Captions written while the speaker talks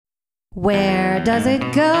Where does it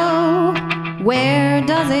go? Where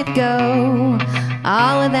does it go?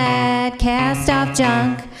 All of that cast off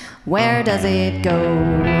junk, where does it go?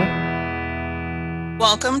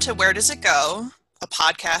 Welcome to Where Does It Go? A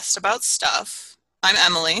podcast about stuff. I'm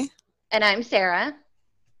Emily. And I'm Sarah.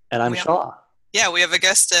 And I'm Shaw. We have a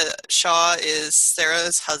guest. Shaw is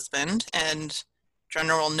Sarah's husband and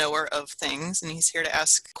general knower of things, and he's here to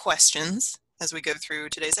ask questions as we go through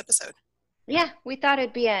today's episode. Yeah, we thought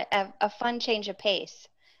it'd be a fun change of pace.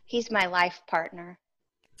 He's my life partner.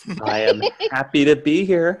 I am happy to be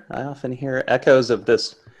here. I often hear echoes of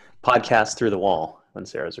this podcast through the wall when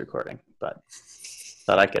Sarah's recording, but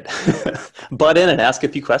thought I could butt in and ask a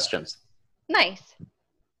few questions. Nice.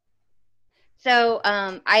 So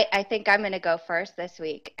I think I'm going to go first this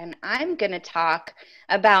week, and I'm going to talk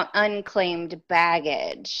about unclaimed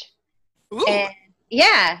baggage. Ooh. And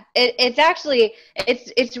yeah, it's actually,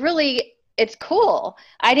 it's cool.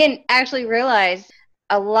 I didn't actually realize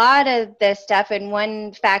a lot of this stuff, and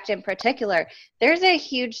one fact in particular, there's a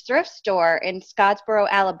huge thrift store in Scottsboro,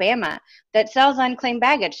 Alabama that sells unclaimed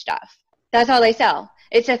baggage stuff. That's all they sell.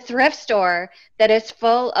 It's a thrift store that is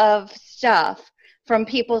full of stuff from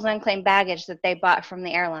people's unclaimed baggage that they bought from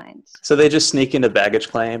the airlines. So they just sneak into baggage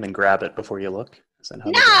claim and grab it before you look? Is that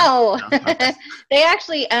how No! Okay. They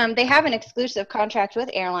actually, they have an exclusive contract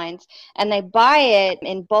with airlines, and they buy it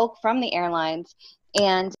in bulk from the airlines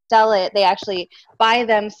and sell it. They actually buy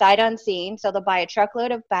them sight unseen, so they'll buy a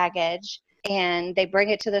truckload of baggage, and they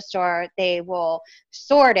bring it to the store. They will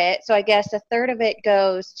sort it. So I guess a third of it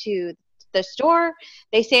goes to the store.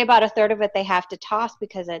 They say about a third of it they have to toss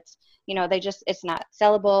because it's, it's not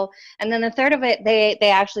sellable. And then a third of it, they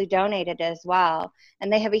actually donate it as well.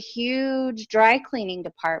 And they have a huge dry cleaning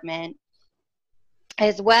department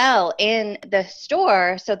as well in the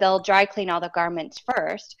store. So they'll dry clean all the garments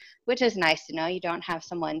first, which is nice to know. You don't have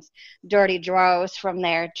someone's dirty drawers from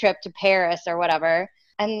their trip to Paris or whatever.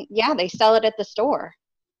 And yeah, they sell it at the store.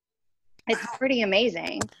 It's pretty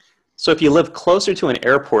amazing. So if you live closer to an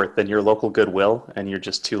airport than your local Goodwill and you're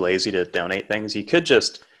just too lazy to donate things, you could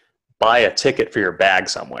just buy a ticket for your bag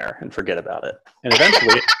somewhere and forget about it. And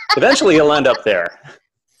eventually you'll end up there.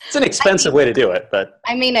 It's an expensive way to do it, but...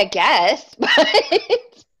 I guess.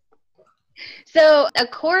 So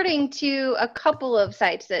according to a couple of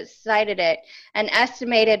sites that cited it, an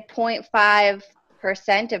estimated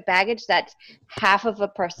 0.5% of baggage, that's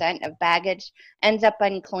 0.5% of baggage, ends up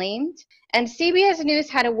unclaimed. And CBS News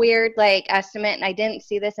had a weird estimate, and I didn't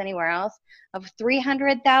see this anywhere else, of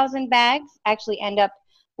 300,000 bags actually end up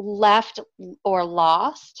left or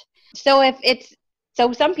lost. So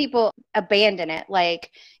some people abandon it,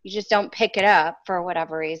 you just don't pick it up for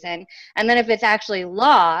whatever reason. And then if it's actually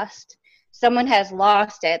lost, someone has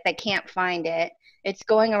lost it, they can't find it. It's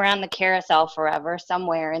going around the carousel forever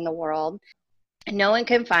somewhere in the world. No one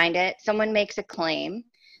can find it. Someone makes a claim.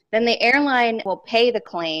 Then the airline will pay the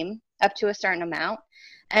claim up to a certain amount.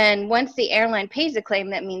 And once the airline pays the claim,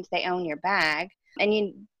 that means they own your bag.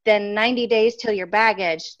 And then 90 days till your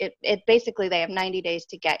baggage, it basically they have 90 days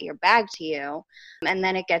to get your bag to you. And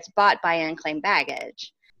then it gets bought by unclaimed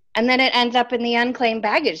baggage. And then it ends up in the unclaimed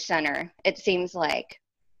baggage center, it seems like.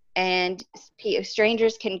 And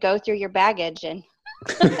strangers can go through your baggage and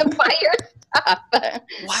buy your stuff.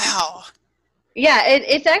 Wow. Yeah,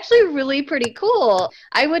 it's actually really pretty cool.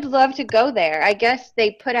 I would love to go there. I guess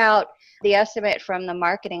they put out the estimate from the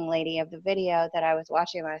marketing lady of the video that I was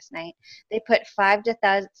watching last night. They put 5,000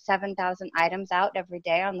 to 7,000 items out every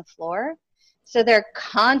day on the floor. So they're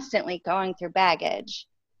constantly going through baggage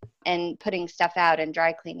and putting stuff out and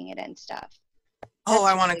dry cleaning it and stuff. Oh,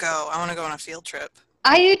 I want to go. I want to go on a field trip.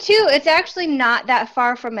 I do too. It's actually not that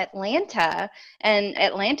far from Atlanta, and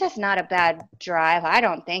Atlanta's not a bad drive, I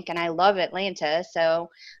don't think, and I love Atlanta, so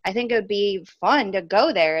I think it would be fun to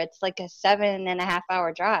go there. It's like a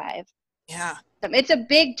 7.5-hour drive. Yeah. It's a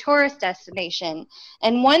big tourist destination.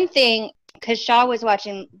 And one thing, because Shaw was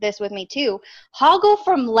watching this with me too, Hoggle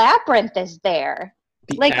from Labyrinth is there.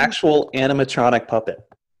 The actual animatronic puppet.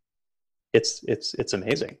 It's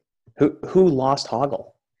amazing. Who lost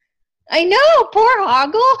Hoggle? I know, poor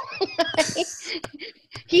Hoggle.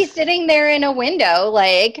 He's sitting there in a window.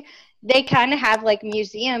 They kind of have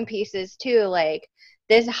museum pieces too.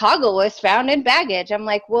 This Hoggle was found in baggage. I'm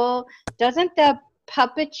like, well, doesn't the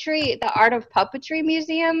Art of Puppetry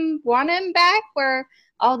Museum want him back where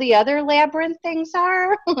all the other labyrinth things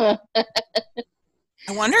are? I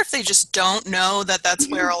wonder if they just don't know that that's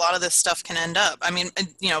where a lot of this stuff can end up. I mean,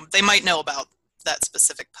 they might know about that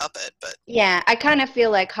specific puppet, but yeah, I kind of feel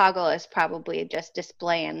like Hoggle is probably just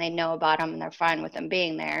displaying. They know about him and they're fine with him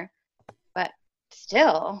being there, but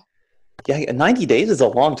still. Yeah, 90 days is a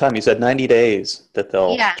long time. You said 90 days that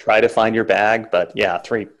they'll Yeah. try to find your bag, but yeah,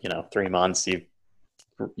 3 months.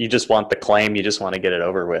 You just want the claim. You just want to get it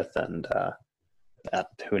over with, and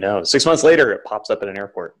who knows? 6 months later, it pops up at an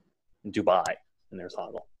airport in Dubai, and there's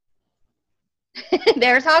Hoggle.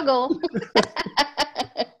 There's Hoggle.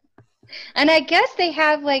 And I guess they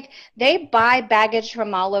have they buy baggage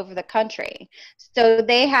from all over the country. So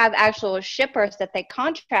they have actual shippers that they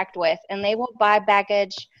contract with, and they will buy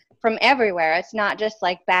baggage from everywhere. It's not just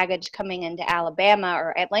like baggage coming into Alabama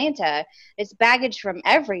or Atlanta. It's baggage from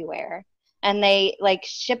everywhere. And they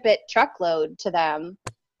ship it truckload to them,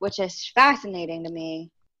 which is fascinating to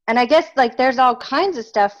me. And I guess there's all kinds of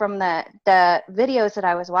stuff from the videos that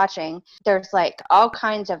I was watching. There's all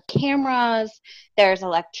kinds of cameras. There's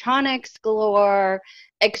electronics galore,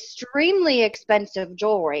 extremely expensive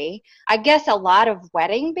jewelry. I guess a lot of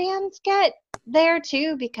wedding bands get there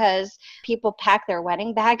too because people pack their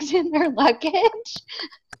wedding bags in their luggage.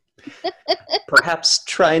 Perhaps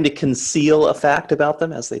trying to conceal a fact about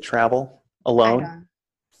them as they travel alone.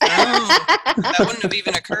 Oh, that wouldn't have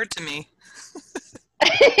even occurred to me.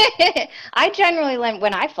 I generally,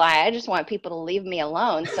 when I fly, I just want people to leave me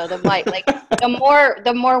alone. So the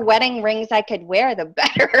more wedding rings I could wear, the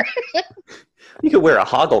better. You could wear a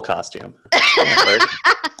Hoggle costume.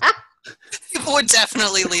 People would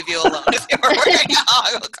definitely leave you alone if you were wearing a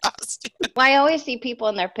Hoggle costume. Well, I always see people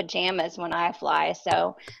in their pajamas when I fly,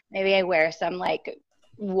 so maybe I wear some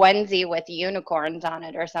onesie with unicorns on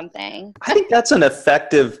it or something. I think that's an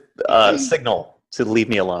effective signal to leave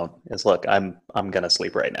me alone. Is look, I'm gonna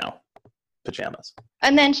sleep right now. Pajamas.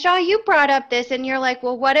 And then Shaw, you brought up this, and you're like,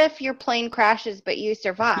 well, what if your plane crashes but you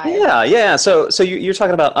survive? Yeah. So you're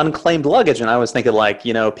talking about unclaimed luggage, and I was thinking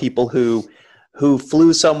people who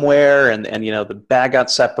flew somewhere and the bag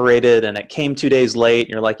got separated and it came 2 days late. And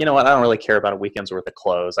you're like, you know what? I don't really care about a weekend's worth of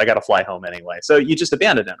clothes. I got to fly home anyway. So you just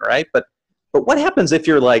abandon it, right? But what happens if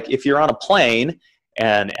you're on a plane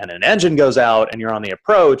and an engine goes out and you're on the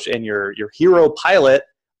approach and your hero pilot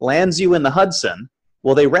lands you in the Hudson?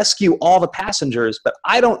 Well, they rescue all the passengers, but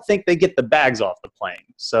I don't think they get the bags off the plane.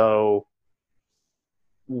 So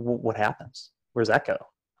what happens? Where's that go?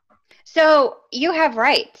 So you have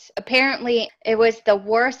rights. Apparently, it was the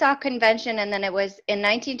Warsaw Convention, and then it was in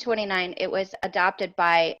 1929. It was adopted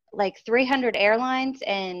by 300 airlines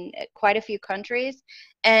in quite a few countries,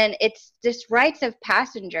 and it's just rights of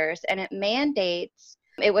passengers, and it mandates.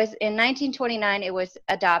 It was in 1929. It was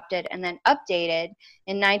adopted and then updated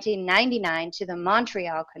in 1999 to the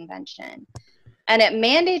Montreal Convention. And it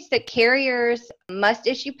mandates that carriers must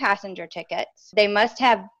issue passenger tickets. They must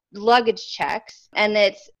have luggage checks, and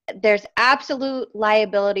there's absolute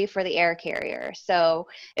liability for the air carrier. So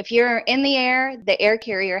if you're in the air, the air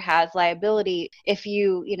carrier has liability if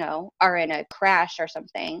you are in a crash or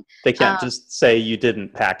something. They can't just say you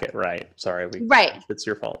didn't pack it right. Sorry, right. It's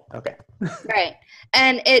your fault. Okay. Right.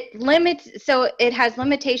 And it has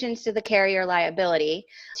limitations to the carrier liability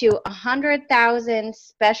to 100,000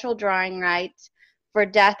 special drawing rights for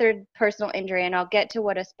death or personal injury, and I'll get to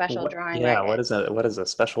what a special drawing right is. What is a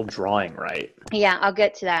special drawing right? Yeah, I'll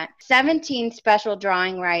get to that. 17 special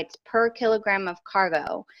drawing rights per kilogram of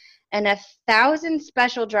cargo, and 1,000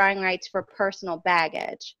 special drawing rights for personal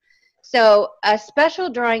baggage. So a special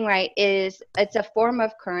drawing right it's a form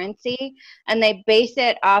of currency, and they base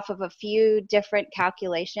it off of a few different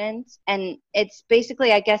calculations. And it's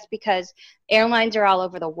basically, I guess, because airlines are all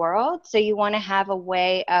over the world, so you want to have a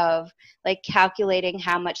way of calculating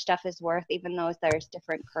how much stuff is worth, even though there's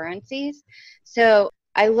different currencies. So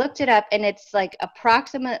I looked it up, and it's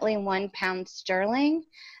approximately £1 sterling.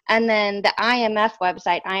 And then the IMF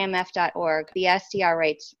website, imf.org, the SDR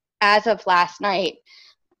rates as of last night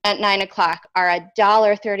at 9 o'clock are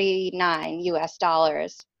 $1.39 US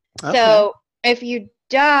dollars. Okay. So if you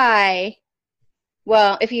die,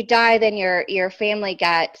 then your family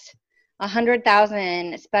gets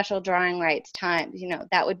 100,000 special drawing rights times,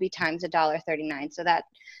 that would be times $1.39. So that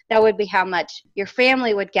would be how much your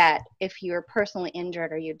family would get if you were personally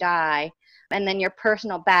injured or you die. And then your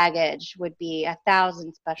personal baggage would be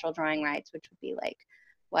 1,000 special drawing rights, which would be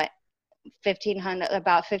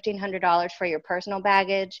about $1,500 for your personal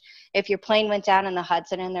baggage. If your plane went down in the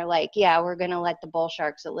Hudson and they're like, yeah, we're gonna let the bull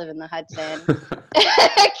sharks that live in the Hudson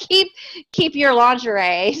keep your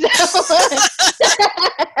lingerie.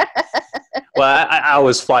 Well, I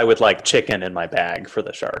always fly with chicken in my bag for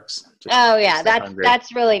the sharks. Oh yeah,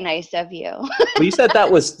 that's really nice of you. Well, you said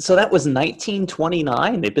that was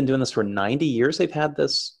 1929. They've been doing this for 90 years. They've had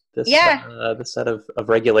this this set of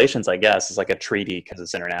regulations, I guess, is like a treaty because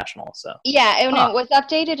it's international. So Yeah, and it was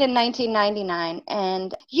updated in 1999.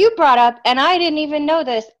 And you brought up, and I didn't even know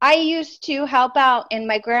this, I used to help out in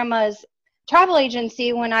my grandma's travel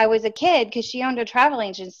agency when I was a kid because she owned a travel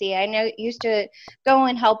agency. Used to go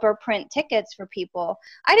and help her print tickets for people.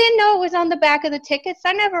 I didn't know it was on the back of the tickets.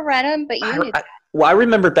 I never read them, but you knew that. Well, I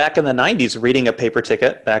remember back in the 90s reading a paper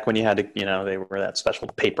ticket back when you had to, they were that special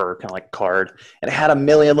paper kind of like card, and it had a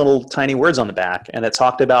million little tiny words on the back, and it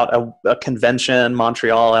talked about a convention,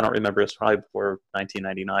 Montreal, I don't remember, it was probably before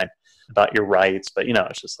 1999, about your rights, but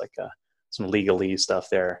it's just like some legalese stuff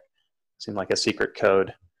there. Seemed like a secret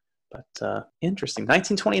code. But interesting.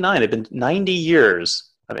 1929, it had been 90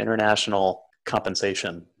 years of international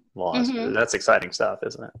compensation laws. Mhm. That's exciting stuff,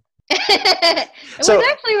 isn't it? It was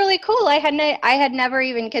actually really cool. I had never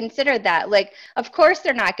even considered that. Like, of course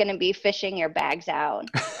they're not going to be fishing your bags out.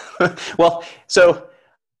 Well, so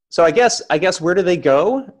I guess where do they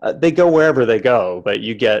go? They go wherever they go, but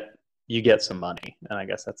you get some money, and I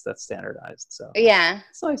guess that's standardized. So Yeah.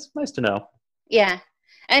 it's nice to know. Yeah.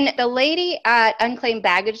 And the lady at Unclaimed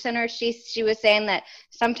Baggage Center, she was saying that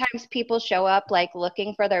sometimes people show up like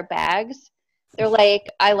looking for their bags. They're like,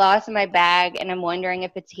 I lost my bag and I'm wondering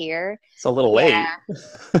if it's here. It's a little late.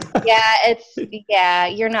 Yeah,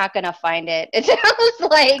 you're not going to find it. It sounds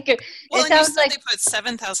like Well, and you said they put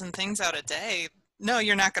 7,000 things out a day. No,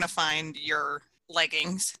 you're not going to find your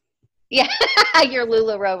leggings. Yeah, your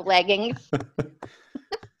LuLaRoe leggings.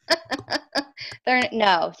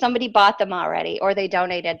 No, somebody bought them already, or they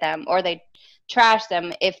donated them, or they trashed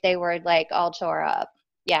them if they were like all tore up.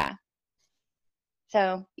 Yeah.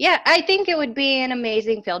 So, yeah, I think it would be an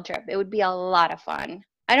amazing field trip. It would be a lot of fun.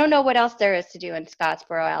 I don't know what else there is to do in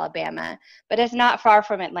Scottsboro, Alabama, but it's not far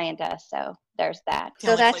from Atlanta, so there's that.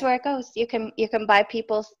 So that's where it goes. You can buy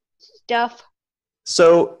people's stuff.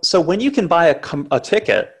 So when you can buy a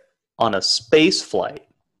ticket on a space flight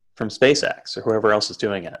from SpaceX or whoever else is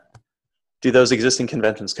doing it, do those existing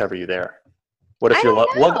conventions cover you there? What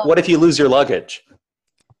if you lose your luggage?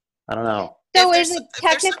 I don't know. So is it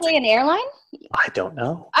technically an airline? I don't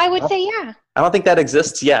know. I would say yeah. I don't think that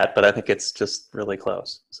exists yet, but I think it's just really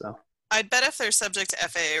close. So I'd bet if they're subject to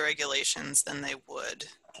FAA regulations, then they would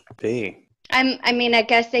be. I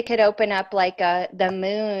guess they could open up like the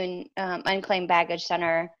Moon Unclaimed Baggage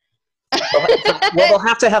Center. Well, they'll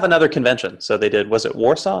have to have another convention. So they did. Was it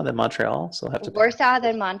Warsaw and then Montreal? So they'll have to. Warsaw,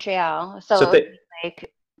 then Montreal. So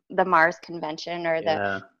like the Mars Convention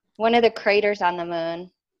or one of the craters on the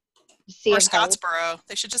moon. Or Scottsboro.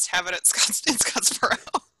 They should just have it in Scottsboro.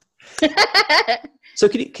 So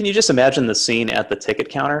can you just imagine the scene at the ticket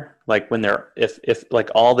counter, like when if like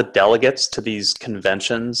all the delegates to these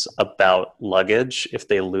conventions about luggage, if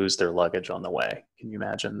they lose their luggage on the way, can you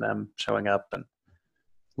imagine them showing up and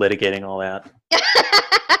litigating all that?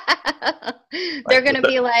 They're going to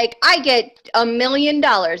be like, I get $1 million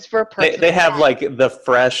for a person. They have like the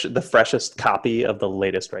freshest copy of the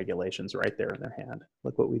latest regulations right there in their hand.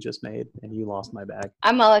 Look what we just made, and you lost my bag.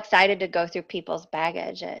 I'm all excited to go through people's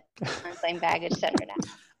baggage at Unclaimed Baggage Center now.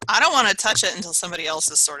 I don't want to touch it until somebody else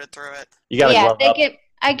has sorted through it. You got to glove up.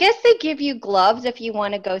 I guess they give you gloves if you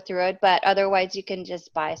want to go through it, but otherwise you can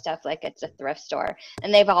just buy stuff like it's a thrift store.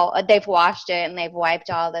 And they've washed it and they've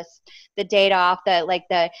wiped all the data off.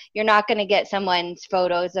 You're not going to get someone's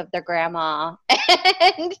photos of their grandma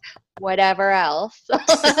and whatever else.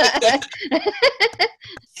 Yeah,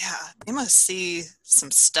 they must see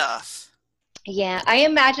some stuff. Yeah, I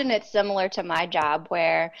imagine it's similar to my job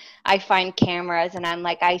where I find cameras and I'm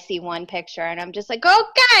like, I see one picture and I'm just like,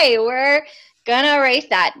 okay, we're gonna erase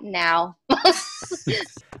that now.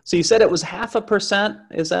 So you said it was 0.5%.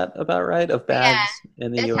 Is that about right? Of bags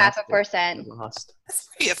in the U.S. 0.5%. Lost. That's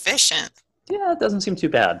pretty efficient. Yeah, it doesn't seem too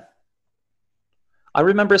bad. I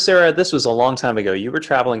remember, Sarah, this was a long time ago. You were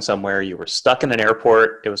traveling somewhere. You were stuck in an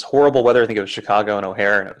airport. It was horrible weather. I think it was Chicago and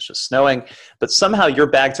O'Hare, and it was just snowing. But somehow your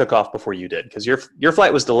bag took off before you did because your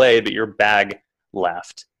flight was delayed, but your bag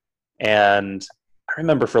left. And I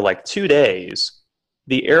remember for like 2 days,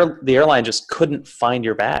 the airline just couldn't find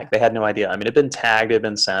your bag. They had no idea. I mean, it had been tagged, it had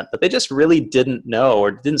been sent, but they just really didn't know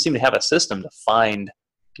or didn't seem to have a system to find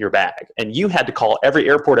your bag. And you had to call every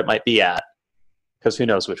airport it might be at because who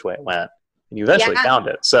knows which way it went. And you eventually found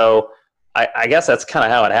it. So I guess that's kind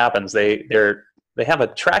of how it happens. They have a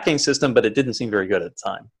tracking system, but it didn't seem very good at the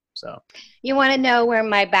time. So you want to know where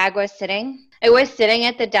my bag was sitting? It was sitting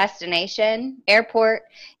at the destination airport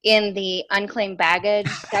in the unclaimed baggage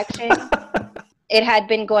section. It had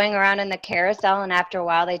been going around in the carousel, and after a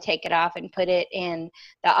while, they take it off and put it in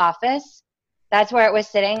the office. That's where it was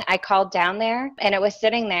sitting. I called down there, and it was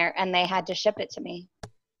sitting there, and they had to ship it to me.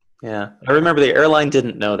 Yeah. I remember the airline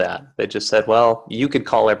didn't know that. They just said, well, you could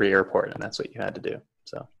call every airport, and that's what you had to do.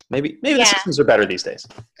 So maybe the Yeah. systems are better these days.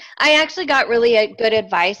 I actually got really good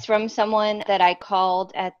advice from someone that I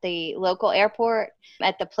called at the local airport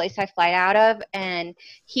at the place I fly out of. And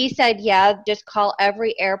he said, yeah, just call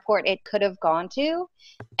every airport it could have gone to,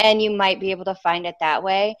 and you might be able to find it that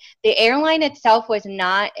way. The airline itself was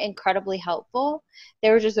not incredibly helpful.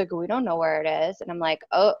 They were just like, we don't know where it is. And I'm like,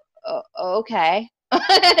 oh okay.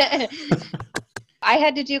 I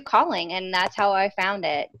had to do calling, and that's how I found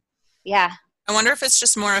it. Yeah. I wonder if it's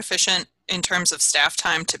just more efficient in terms of staff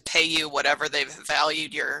time to pay you whatever they've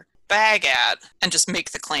valued your bag at and just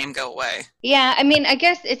make the claim go away. Yeah, I mean, I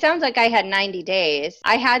guess it sounds like I had 90 days.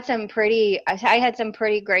 I had some pretty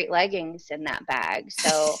great leggings in that bag.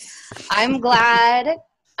 So I'm glad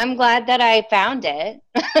that I found it.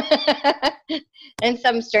 And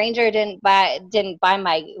some stranger didn't buy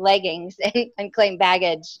my leggings and claim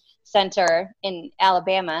baggage center in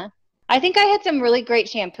Alabama. I think I had some really great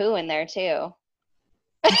shampoo in there too.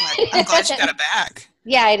 I'm glad you got it back.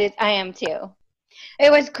 Yeah, I am too.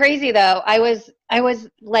 It was crazy though. I was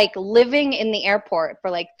like living in the airport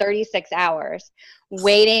for like 36 hours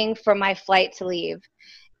waiting for my flight to leave.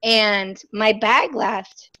 And my bag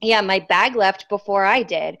left. Yeah, my bag left before I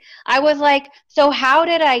did. I was like, so how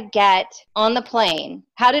did I get on the plane?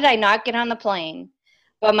 How did I not get on the plane?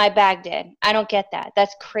 But my bag did. I don't get that.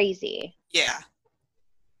 That's crazy. Yeah.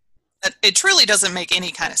 It truly doesn't make any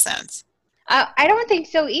kind of sense. I don't think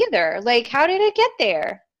so either. Like, how did it get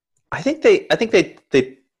there? I think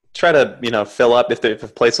they try to fill up if a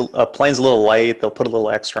plane's a little light, they'll put a little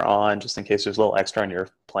extra on just in case there's a little extra on your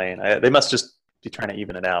plane. They must just be trying to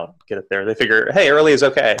even it out, get it there. They figure, hey, early is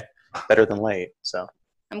okay, better than late. So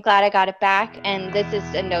I'm glad I got it back, and this is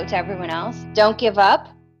a note to everyone else: don't give up.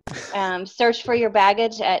 Search for your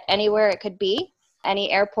baggage at anywhere it could be,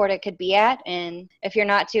 any airport it could be at, and if you're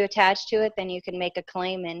not too attached to it, then you can make a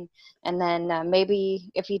claim, and then maybe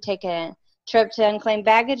if you take a trip to unclaimed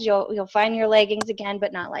baggage, you'll find your leggings again,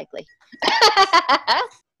 but not likely.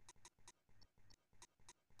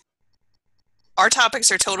 Our topics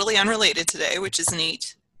are totally unrelated today, which is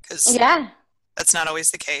neat because that's not always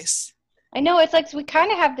the case. I know, it's like we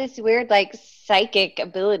kind of have this weird like psychic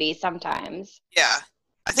ability sometimes. Yeah.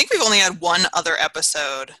 I think we've only had one other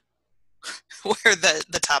episode where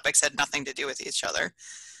the topics had nothing to do with each other.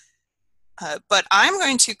 But I'm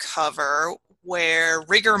going to cover where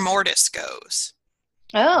rigor mortis goes.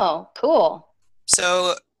 Oh, cool.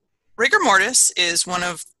 So rigor mortis is one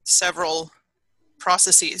of several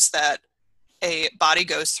processes that a body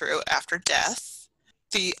goes through after death.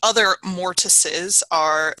 The other mortises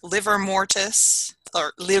are livor mortis,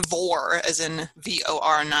 or livor, as in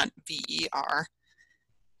V-O-R, not V-E-R.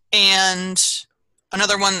 And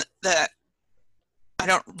another one that I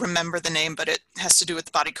don't remember the name, but it has to do with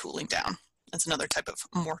the body cooling down. That's another type of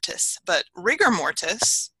mortis. But rigor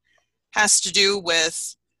mortis has to do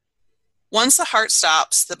with once the heart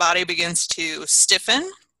stops, the body begins to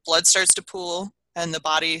stiffen, blood starts to pool, and the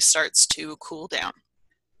body starts to cool down.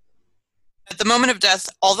 At the moment of death,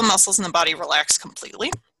 all the muscles in the body relax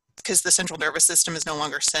completely because the central nervous system is no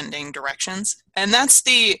longer sending directions. And that's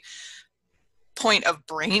the point of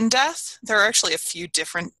brain death. There are actually a few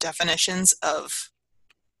different definitions of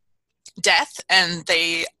death, and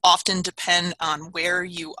they often depend on where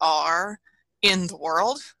you are in the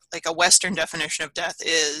world. Like a Western definition of death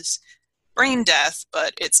is brain death,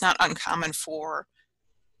 but it's not uncommon for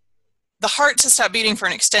the heart to stop beating for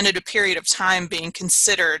an extended period of time being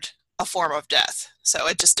considered a form of death. So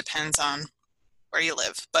it just depends on where you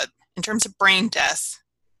live. But in terms of brain death,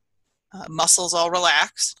 muscles all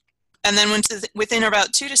relax. And then within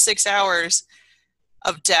about 2 to 6 hours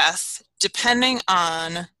of death, depending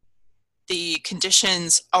on the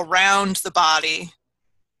conditions around the body,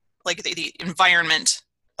 like the environment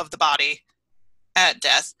of the body at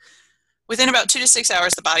death, within about 2 to 6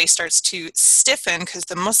 hours, the body starts to stiffen because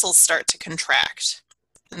the muscles start to contract.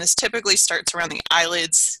 And this typically starts around the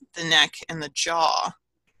eyelids, the neck, and the jaw.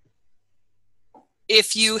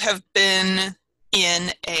 If you have been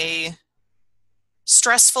in a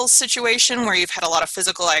stressful situation where you've had a lot of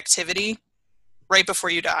physical activity right before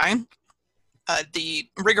you die, the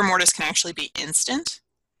rigor mortis can actually be instant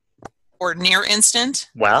or near instant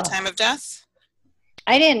at the time of death.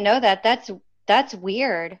 I didn't know that. That's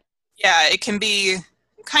weird. Yeah, it can be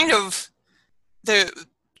kind of the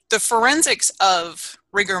forensics of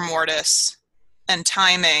rigor mortis and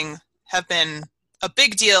timing have been a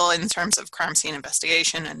big deal in terms of crime scene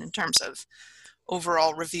investigation and in terms of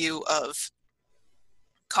overall review of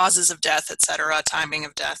causes of death, etc., timing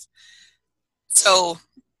of death. So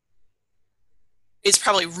it's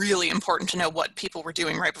probably really important to know what people were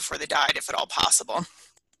doing right before they died, if at all possible.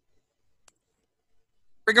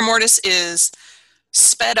 Rigor mortis is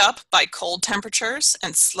sped up by cold temperatures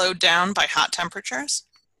and slowed down by hot temperatures.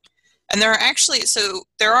 And there are actually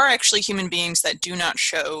human beings that do not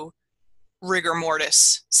show rigor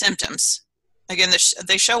mortis symptoms. Again,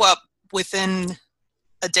 they show up within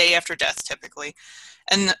a day after death, typically.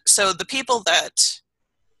 And so the people that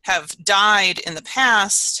have died in the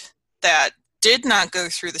past that did not go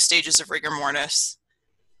through the stages of rigor mortis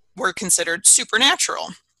were considered supernatural.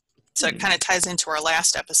 So it kind of ties into our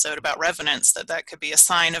last episode about revenants, that could be a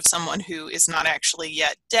sign of someone who is not actually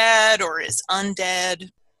yet dead or is undead.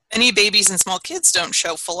 Many babies and small kids don't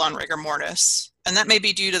show full-on rigor mortis, and that may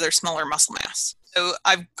be due to their smaller muscle mass. So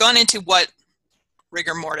I've gone into what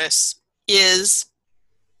rigor mortis is,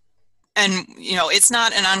 and it's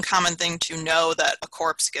not an uncommon thing to know that a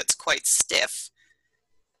corpse gets quite stiff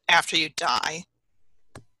after you die.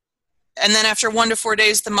 And then after 1 to 4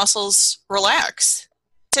 days, the muscles relax.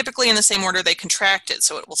 Typically in the same order they contracted,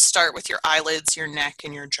 so it will start with your eyelids, your neck,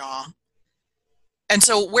 and your jaw. And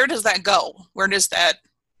so where does that go? Where does that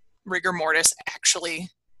rigor mortis actually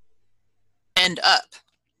end up?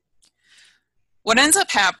 What ends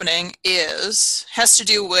up happening has to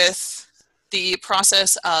do with the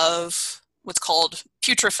process of what's called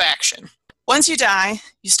putrefaction. Once you die,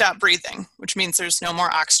 you stop breathing, which means there's no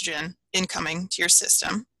more oxygen incoming to your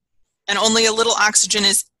system, and only a little oxygen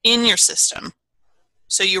is in your system.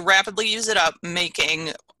 So you rapidly use it up,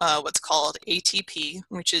 making what's called ATP,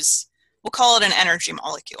 which is, we'll call it an energy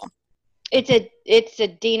molecule. It's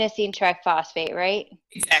adenosine triphosphate, right?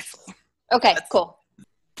 Exactly. Okay, cool.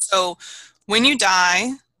 So when you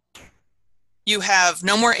die, you have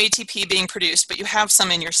no more ATP being produced, but you have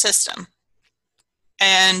some in your system.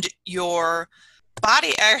 And your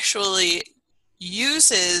body actually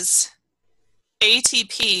uses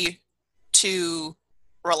ATP to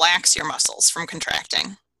relax your muscles from contracting.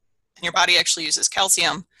 And your body actually uses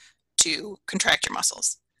calcium to contract your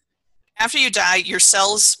muscles. After you die, your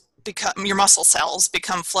muscle cells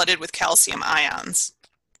become flooded with calcium ions.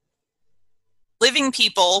 Living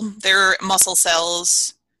people, their muscle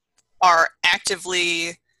cells are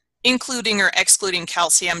actively including or excluding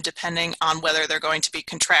calcium depending on whether they're going to be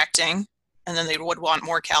contracting, and then they would want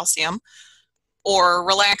more calcium, or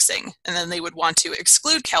relaxing, and then they would want to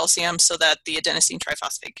exclude calcium so that the adenosine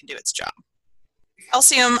triphosphate can do its job.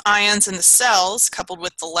 Calcium ions in the cells, coupled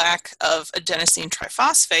with the lack of adenosine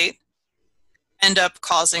triphosphate, end up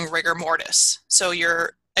causing rigor mortis. So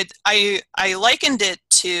I likened it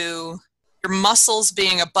to your muscles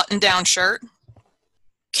being a button-down shirt.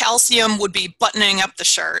 Calcium would be buttoning up the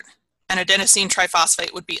shirt, and adenosine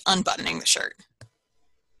triphosphate would be unbuttoning the shirt.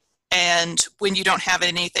 And when you don't have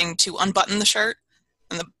anything to unbutton the shirt,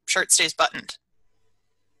 then the shirt stays buttoned.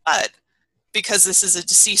 But because this is a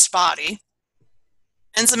deceased body,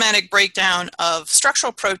 enzymatic breakdown of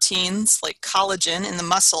structural proteins like collagen in the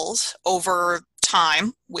muscles over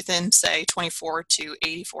time, within, say, 24 to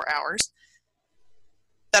 84 hours,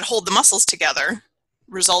 that hold the muscles together,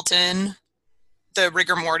 result in the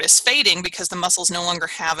rigor mortis fading because the muscles no longer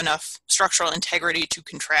have enough structural integrity to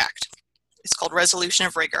contract. It's called resolution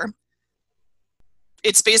of rigor.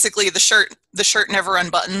 It's basically the shirt never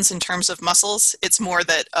unbuttons in terms of muscles. It's more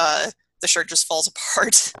that the shirt just falls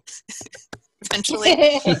apart eventually.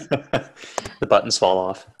 The buttons fall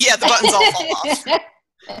off. Yeah, the buttons all fall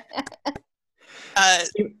off.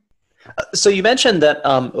 So you mentioned that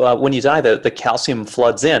when you die, the calcium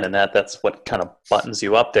floods in, and that's what kind of buttons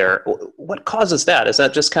you up there. What causes that? Is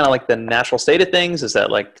that just kind of like the natural state of things? Is that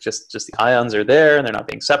like just the ions are there and they're not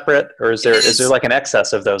being separate, or is there like an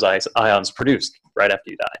excess of those ions produced right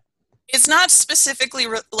after you die? It's not specifically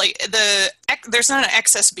there's not an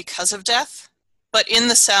excess because of death, but in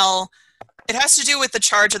the cell, it has to do with the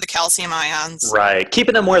charge of the calcium ions. Right,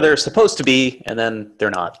 keeping them where they're supposed to be, and then they're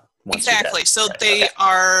not. Exactly. So they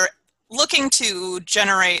are looking to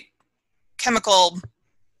generate chemical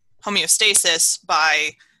homeostasis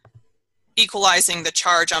by equalizing the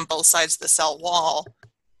charge on both sides of the cell wall.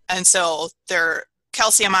 And so their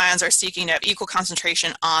calcium ions are seeking to have equal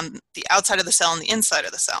concentration on the outside of the cell and the inside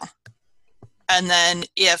of the cell. And then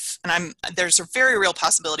there's a very real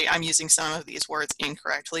possibility I'm using some of these words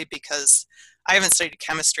incorrectly because I haven't studied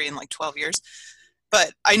chemistry in like 12 years,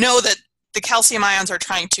 but I know that the calcium ions are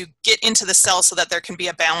trying to get into the cell so that there can be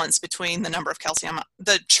a balance between the number of calcium,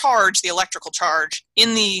 the electrical charge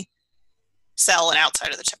in the cell and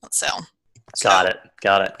outside of the cell. Got it.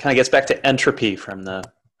 Kind of gets back to entropy from the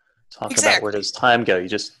talk Exactly. about where does time go. You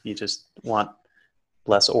just want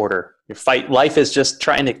less order. Life is just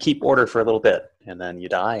trying to keep order for a little bit, and then you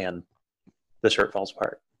die and the shirt falls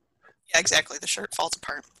apart. Yeah, exactly. The shirt falls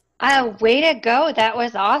apart. Way to go. That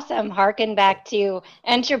was awesome. Harken back to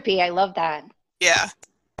entropy. I love that. Yeah.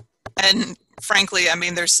 And frankly, I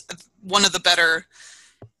mean, there's one of the better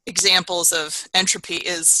examples of entropy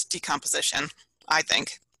is decomposition, I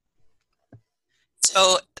think.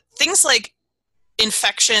 So things like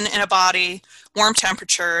infection in a body, warm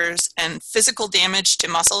temperatures, and physical damage to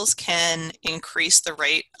muscles can increase the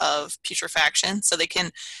rate of putrefaction. So they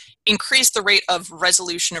can increase the rate of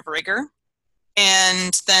resolution of rigor.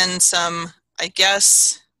 And then some, I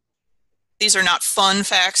guess, these are not fun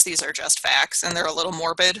facts, these are just facts, and they're a little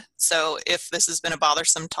morbid. So if this has been a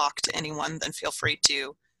bothersome talk to anyone, then feel free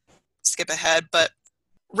to skip ahead. But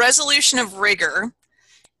resolution of rigor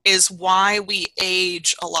is why we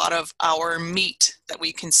age a lot of our meat that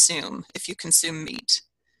we consume, if you consume meat.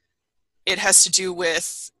 It has to do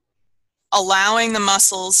with allowing the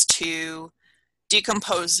muscles to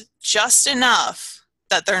decompose just enough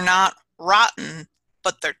that they're not rotten,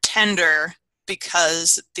 but they're tender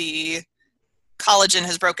because the collagen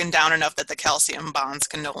has broken down enough that the calcium bonds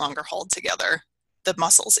can no longer hold together the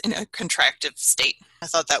muscles in a contractive state. I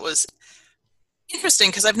thought that was interesting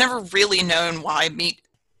because I've never really known why meat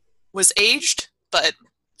was aged, but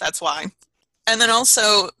that's why. And then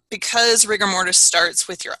also, because rigor mortis starts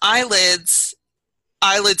with your eyelids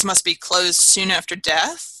must be closed soon after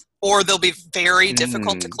death, or they'll be very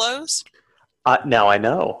difficult to close. Now I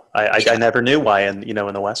know. I never knew why in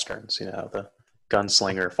the Westerns, the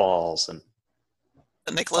gunslinger falls and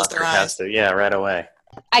they close their eyes. Yeah, right away.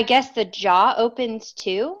 I guess the jaw opens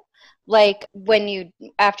too. Like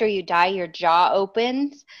after you die, your jaw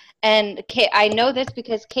opens. And I know this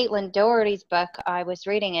because Caitlin Doherty's book, I was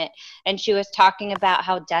reading it, and she was talking about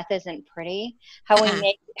how death isn't pretty, how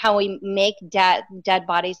we make dead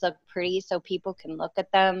bodies look pretty so people can look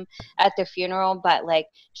at them at their funeral. But like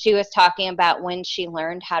she was talking about when she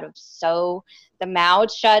learned how to sew the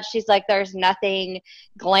mouth shut, she's like, there's nothing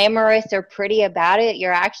glamorous or pretty about it.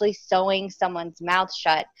 You're actually sewing someone's mouth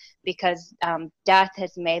shut because death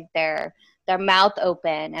has made their mouth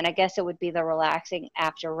open, and I guess it would be the relaxing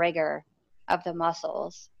after rigor of the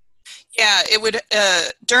muscles. Yeah, it would.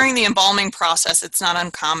 During the embalming process, it's not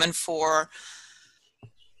uncommon for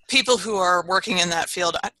people who are working in that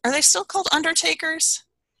field. Are they still called undertakers?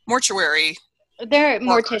 Mortuary. They're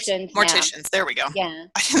morticians. Morticians. There we go. Yeah.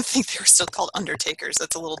 I didn't think they were still called undertakers.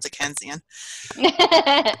 That's a little Dickensian.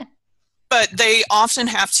 But they often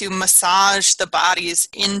have to massage the bodies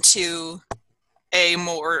into a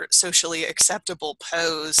more socially acceptable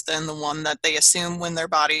pose than the one that they assume when their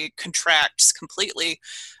body contracts completely.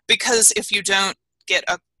 Because if you don't get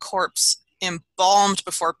a corpse embalmed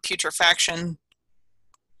before putrefaction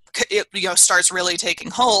starts really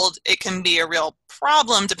taking hold, it can be a real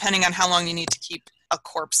problem depending on how long you need to keep a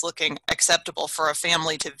corpse looking acceptable for a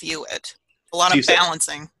family to view it. A lot of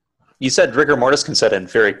balancing. You said rigor mortis can set in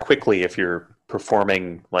very quickly if you're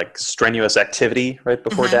performing like strenuous activity right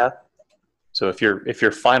before death. So if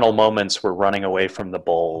your final moments were running away from the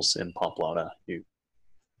bulls in Pamplona,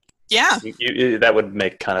 that would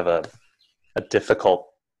make kind of a difficult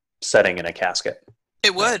setting in a casket.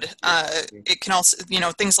 It would. It can also,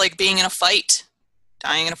 things like being in a fight,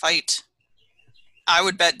 dying in a fight. I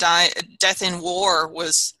would bet death in war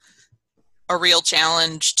was a real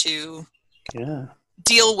challenge to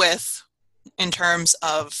deal with in terms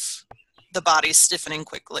of the body stiffening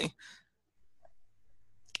quickly.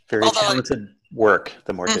 Very talented work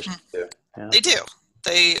the morticians do. Yeah. They do.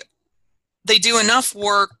 They do enough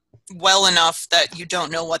work well enough that you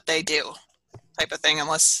don't know what they do, type of thing,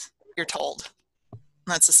 unless you're told.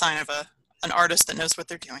 And that's a sign of an artist that knows what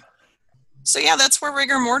they're doing. So yeah, that's where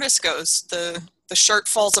rigor mortis goes. The shirt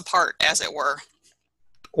falls apart, as it were.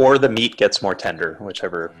 Or the meat gets more tender,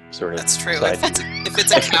 whichever sort of. That's true. Side. If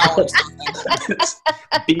it's a cow or something.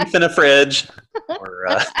 Beef in a fridge,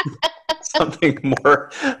 or something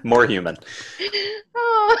more human.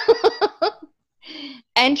 Oh.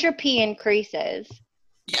 Entropy increases.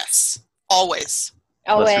 Yes, always.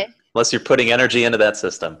 Always. Unless you're putting energy into that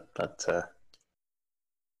system, but.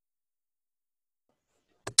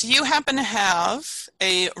 Do you happen to have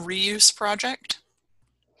a reuse project?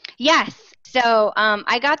 Yes. So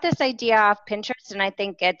I got this idea off Pinterest, and I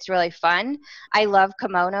think it's really fun. I love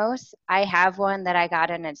kimonos. I have one that I got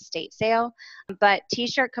in an estate sale, but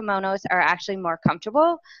t-shirt kimonos are actually more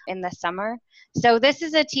comfortable in the summer. So this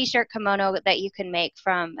is a t-shirt kimono that you can make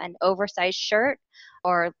from an oversized shirt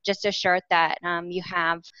or just a shirt that you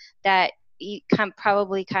have that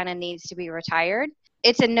probably kind of needs to be retired.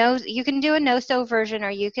 It's you can do a no-sew version or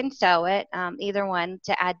you can sew it, either one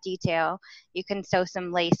to add detail. You can sew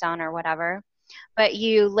some lace on or whatever. But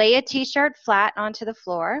you lay a t-shirt flat onto the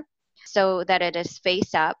floor so that it is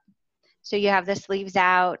face up. So you have the sleeves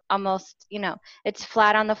out almost, it's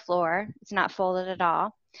flat on the floor. It's not folded at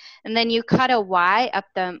all. And then you cut a Y up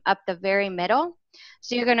the very middle.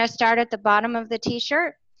 So you're going to start at the bottom of the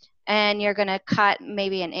t-shirt and you're going to cut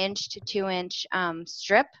maybe an inch to 2-inch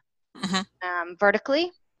strip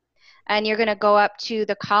vertically. And you're going to go up to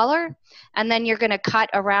the collar, and then you're going to cut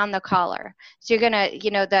around the collar. So you're going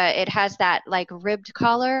to, it has that like ribbed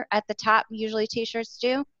collar at the top, usually t-shirts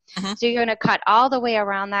do. So you're going to cut all the way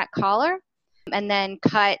around that collar and then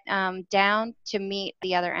cut down to meet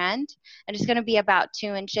the other end. And it's going to be about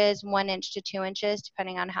 2 inches, 1 inch to 2 inches,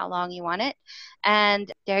 depending on how long you want it.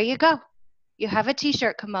 And there you go. You have a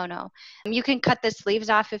t-shirt kimono. You can cut the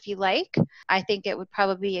sleeves off if you like. I think it would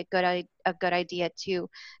probably be a good idea to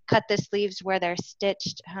cut the sleeves where they're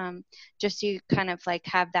stitched, just so you kind of like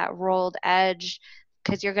have that rolled edge,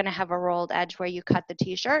 because you're going to have a rolled edge where you cut the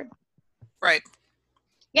t-shirt. Right.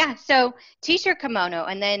 Yeah, so t-shirt kimono.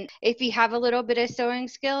 And then if you have a little bit of sewing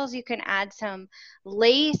skills, you can add some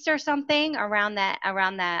lace or something around that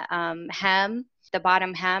hem, the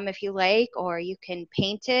bottom hem if you like, or you can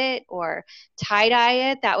paint it or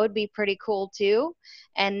tie-dye it. That would be pretty cool too.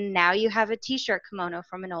 And now you have a t-shirt kimono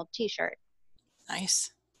from an old t-shirt.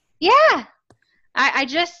 Nice. Yeah. I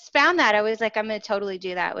just found that. I was like, I'm going to totally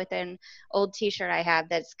do that with an old t-shirt I have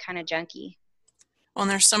that's kind of junky. Well,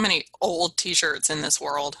 and there's so many old t-shirts in this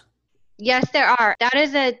world. Yes, there are.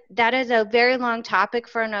 That is a very long topic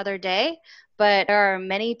for another day, but there are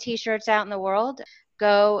many t-shirts out in the world.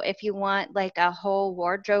 Go if you want like a whole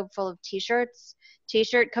wardrobe full of t-shirts,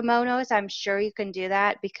 t-shirt kimonos. I'm sure you can do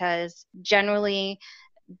that, because generally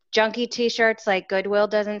junky t-shirts like Goodwill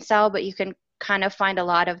doesn't sell, but you can kind of find a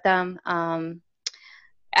lot of them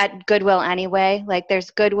at Goodwill anyway. Like there's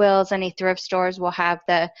Goodwills, any thrift stores will have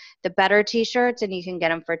the better t-shirts, and you can get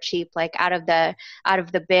them for cheap, like out of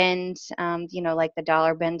the bins, like the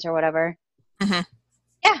dollar bins or whatever.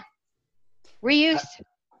 Yeah, reuse.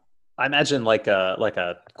 I imagine like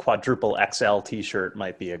a quadruple XL t-shirt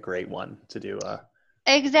might be a great one to do.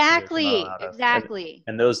 Exactly.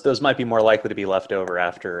 And those might be more likely to be left over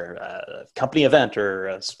after a company event or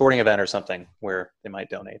a sporting event or something where they might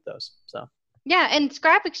donate those. So. Yeah, and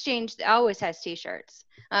Scrap Exchange always has t-shirts.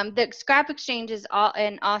 The Scrap Exchange is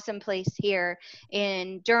an awesome place here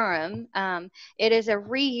in Durham. It is a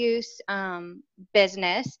reuse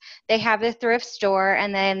business. They have a thrift store,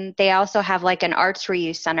 and then they also have like an arts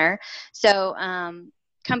reuse center. So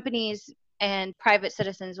companies and private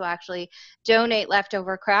citizens will actually donate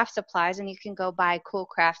leftover craft supplies, and you can go buy cool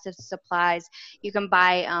craft supplies. You can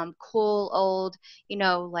buy cool old,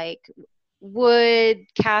 like wood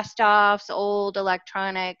cast-offs, old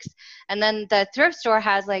electronics, and then the thrift store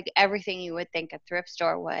has like everything you would think a thrift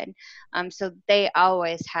store would. So they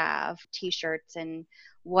always have t-shirts and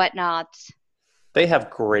whatnot. They have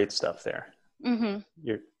great stuff there.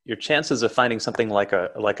 Your chances of finding something like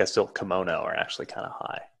a silk kimono are actually kind of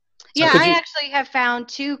high. So I actually have found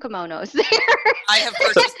 2 kimonos there. I have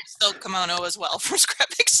purchased a silk kimono as well from Scrap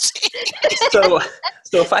Exchange. So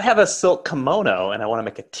if I have a silk kimono and I want to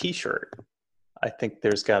make a t-shirt, I think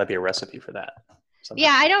there's got to be a recipe for that. Somehow.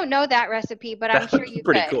 Yeah, I don't know that recipe, but I'm sure you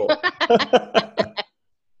pretty could. Cool.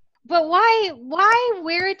 But why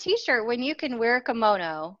wear a t-shirt when you can wear a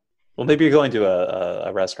kimono? Well, maybe you're going to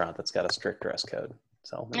a restaurant that's got a strict dress code.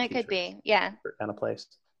 So it could be, yeah. Kind of place.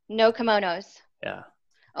 No kimonos. Yeah.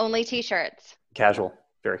 Only t-shirts. Casual,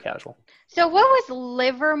 very casual. So what was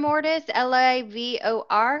livor mortis?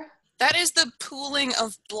 LIVOR? That is the pooling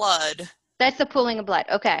of blood. That's the pooling of blood.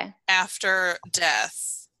 Okay. After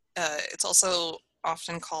death. It's also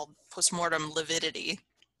often called postmortem lividity.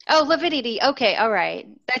 Oh, lividity. Okay, all right.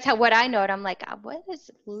 That's what I know it. I'm like, what is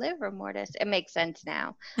livor mortis? It makes sense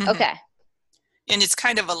now. Okay. And it's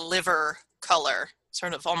kind of a liver color,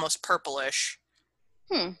 sort of almost purplish.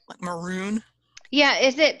 Like maroon. Yeah,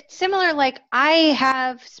 is it similar? Like I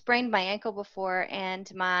have sprained my ankle before, and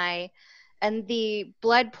the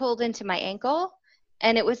blood pulled into my ankle,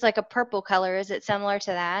 and it was like a purple color. Is it similar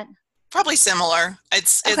to that? Probably similar.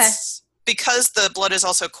 It's because the blood is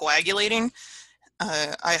also coagulating.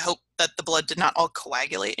 I hope that the blood did not all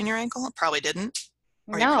coagulate in your ankle. It probably didn't.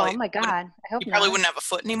 No, oh my God. I hope you probably wouldn't have a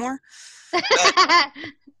foot anymore. But,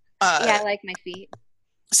 yeah, I like my feet.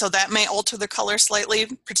 So that may alter the color slightly,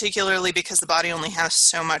 particularly because the body only has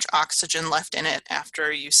so much oxygen left in it after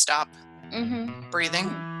you stop breathing.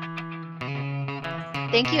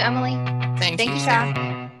 Thank you, Emily. Thank you,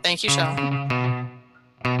 Shaw. Thank you, Shaw.